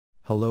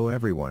Hello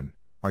everyone,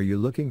 are you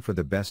looking for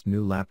the best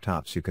new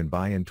laptops you can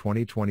buy in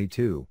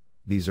 2022?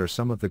 These are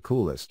some of the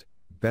coolest,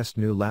 best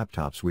new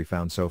laptops we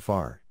found so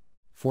far.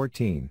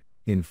 14,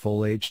 in Full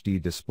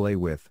HD display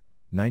with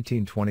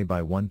 1920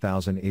 by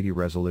 1080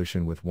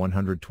 resolution with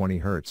 120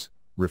 Hz,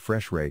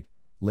 refresh rate,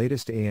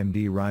 latest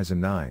AMD Ryzen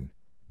 9,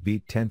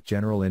 beat 10th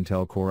General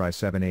Intel Core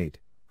i7-8,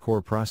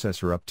 core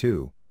processor up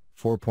to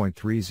 4.30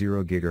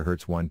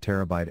 GHz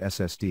 1TB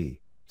SSD,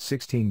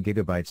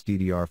 16GB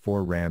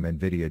DDR4 RAM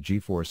NVIDIA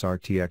GeForce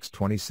RTX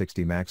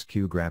 2060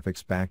 Max-Q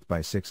graphics backed by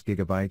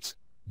 6GB,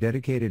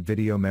 dedicated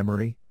video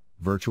memory,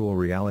 virtual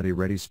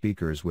reality-ready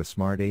speakers with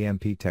smart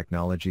AMP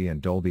technology and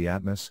Dolby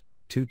Atmos,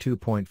 two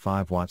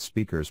 2.5-watt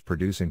speakers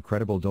produce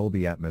incredible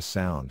Dolby Atmos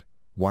sound,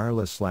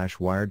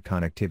 wireless/wired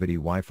connectivity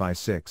Wi-Fi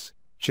 6,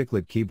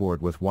 chiclet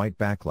keyboard with white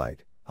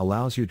backlight,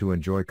 allows you to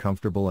enjoy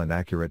comfortable and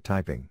accurate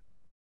typing.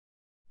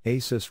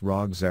 ASUS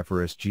ROG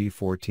Zephyrus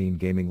G14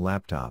 Gaming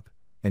Laptop.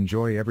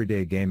 Enjoy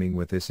everyday gaming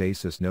with this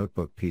ASUS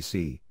notebook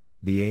PC.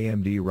 The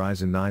AMD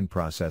Ryzen 9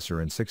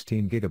 processor and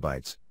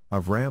 16GB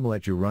of RAM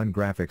let you run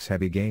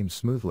graphics-heavy games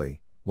smoothly,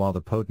 while the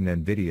potent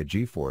NVIDIA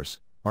GeForce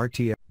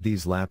RTX.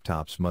 These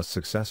laptops must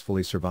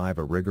successfully survive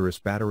a rigorous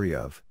battery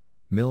of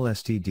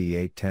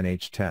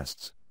STD810H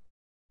tests.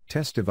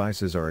 Test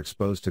devices are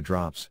exposed to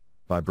drops,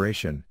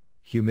 vibration,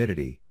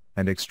 humidity,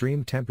 and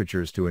extreme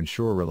temperatures to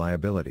ensure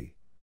reliability.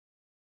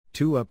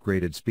 2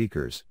 upgraded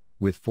speakers,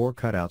 with 4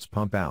 cutouts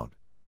pump out.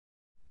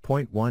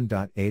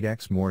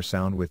 0.1.8x more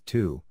sound with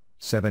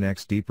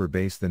 2.7x deeper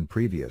bass than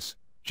previous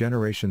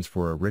generations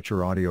for a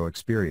richer audio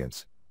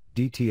experience.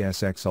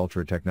 DTS:X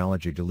Ultra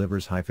technology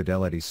delivers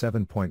high-fidelity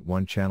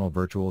 7.1 channel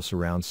virtual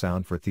surround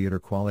sound for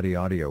theater-quality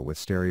audio with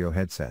stereo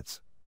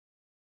headsets.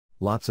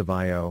 Lots of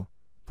I/O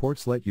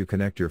ports let you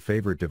connect your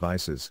favorite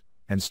devices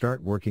and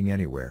start working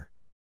anywhere.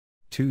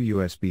 2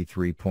 USB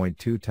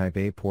 3.2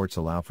 Type-A ports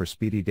allow for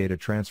speedy data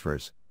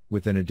transfers,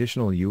 with an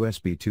additional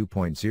USB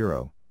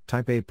 2.0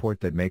 Type-A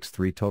port that makes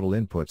 3 total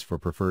inputs for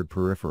preferred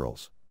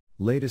peripherals.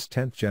 Latest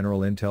 10th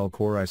General Intel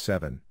Core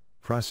i7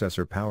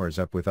 processor powers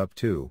up with up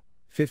to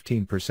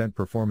 15%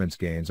 performance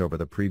gains over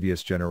the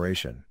previous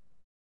generation.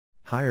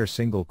 Higher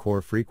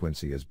single-core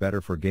frequency is better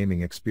for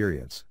gaming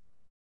experience.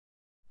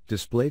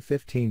 Display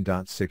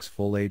 15.6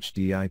 Full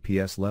HD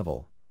IPS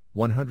level,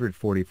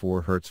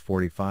 144 Hz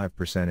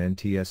 45%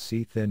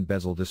 NTSC thin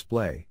bezel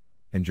display.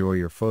 Enjoy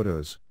your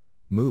photos,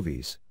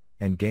 movies,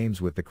 and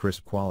games with the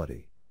crisp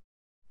quality.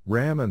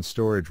 RAM and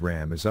storage.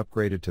 RAM is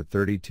upgraded to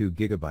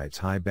 32GB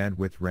high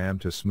bandwidth RAM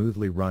to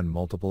smoothly run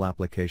multiple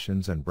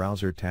applications and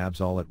browser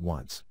tabs all at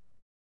once.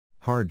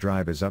 Hard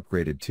drive is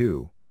upgraded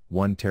to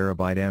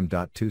 1TB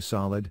M.2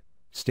 solid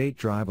state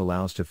drive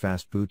allows to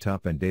fast boot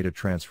up and data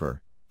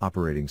transfer.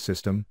 Operating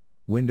system,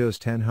 Windows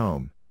 10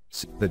 Home.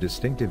 The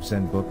distinctive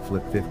ZenBook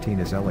Flip 15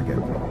 is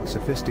elegant,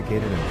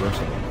 sophisticated and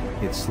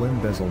versatile. Its slim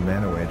bezel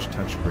nano edge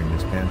touchscreen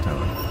is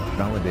Pantone,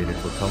 validated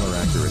for color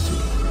accuracy,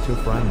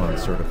 TUF Gaming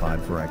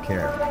certified for eye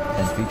care,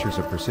 and features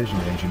a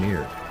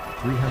precision-engineered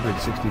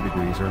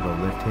 360-degree ergo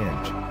lift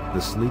hinge. The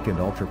sleek and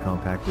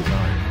ultra-compact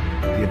design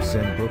gives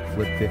ZenBook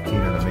Flip 15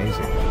 an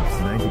amazing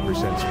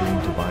 90%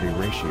 screen-to-body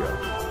ratio.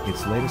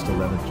 Its latest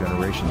 11th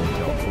generation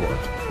Intel Core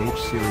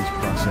H-series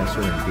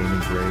processor and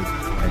gaming-grade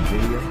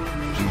NVIDIA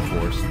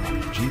GeForce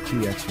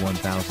GTX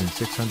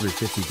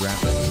 1650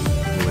 graphics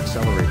will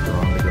accelerate your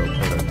on-the-go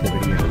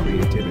productivity and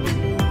creativity.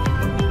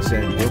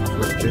 ZenBook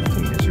Flip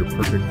 15 is your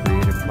perfect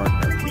creative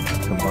partner,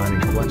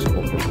 combining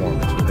flexible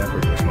performance with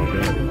effortless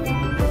mobility.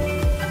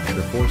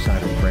 The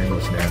 4-sided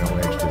frameless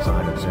nano-edge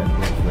design of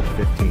ZenBook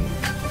Flip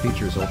 15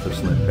 features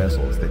ultra-slim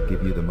bezels that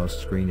give you the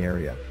most screen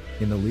area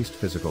in the least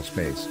physical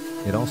space.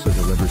 It also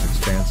delivers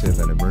expansive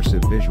and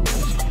immersive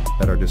visuals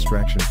that are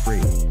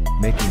distraction-free,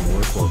 making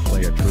work or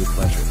play a true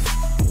pleasure.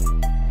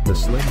 The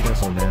slim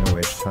bezel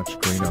nano-edge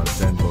touchscreen on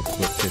ZenBook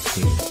Flip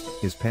 15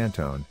 is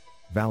Pantone,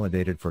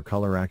 validated for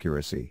color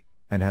accuracy,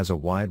 and has a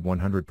wide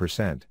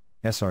 100%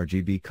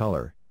 sRGB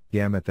color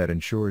gamut that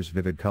ensures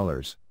vivid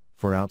colors.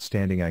 For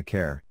outstanding eye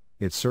care,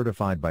 it's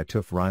certified by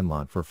TUF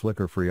Gaming for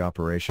flicker-free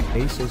operation.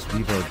 ASUS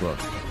VivoBook,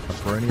 a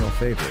perennial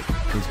favorite,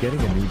 is getting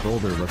a new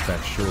bolder look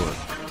that's sure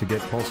to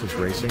get pulses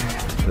racing.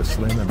 The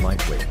slim and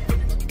lightweight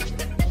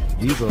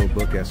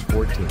VivoBook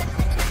S14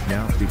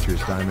 now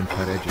features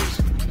diamond-cut edges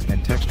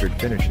and textured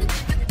finishes,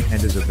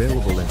 and is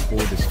available in 4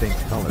 distinct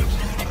colors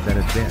that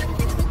have been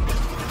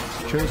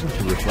chosen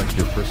to reflect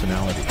your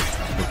personality.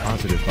 The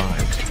positive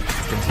vibes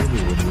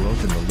continue when you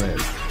open the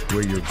lid,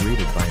 where you're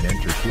greeted by an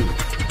enter key.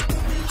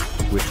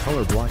 With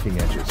color-blocking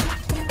edges,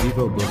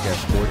 VivoBook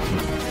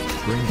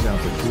S14 brings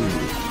out the true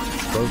you,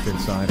 both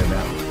inside and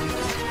out.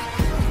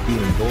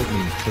 Being bold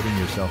means putting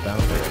yourself out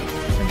there,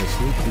 and the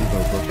sleek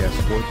VivoBook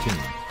S14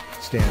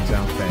 stands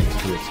out thanks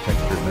to its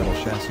textured metal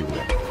chassis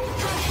lid,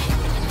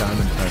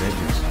 diamond-cut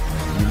edges,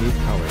 unique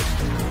colors,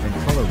 and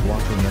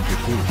color-blocking enter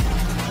key.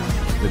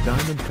 The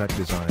diamond-cut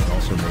design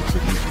also makes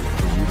it easier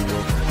for you to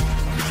open.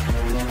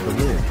 The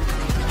lid.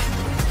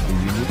 The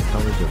unique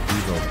colors of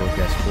VivoBook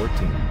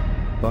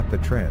S14 buck the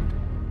trend,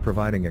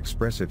 providing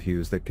expressive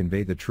hues that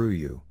convey the true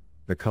you.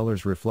 The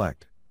colors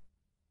reflect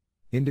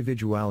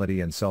individuality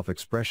and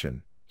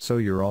self-expression, so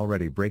you're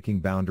already breaking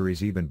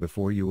boundaries even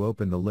before you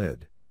open the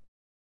lid.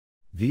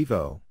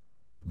 VivoBook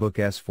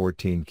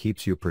S14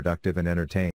 keeps you productive and entertained.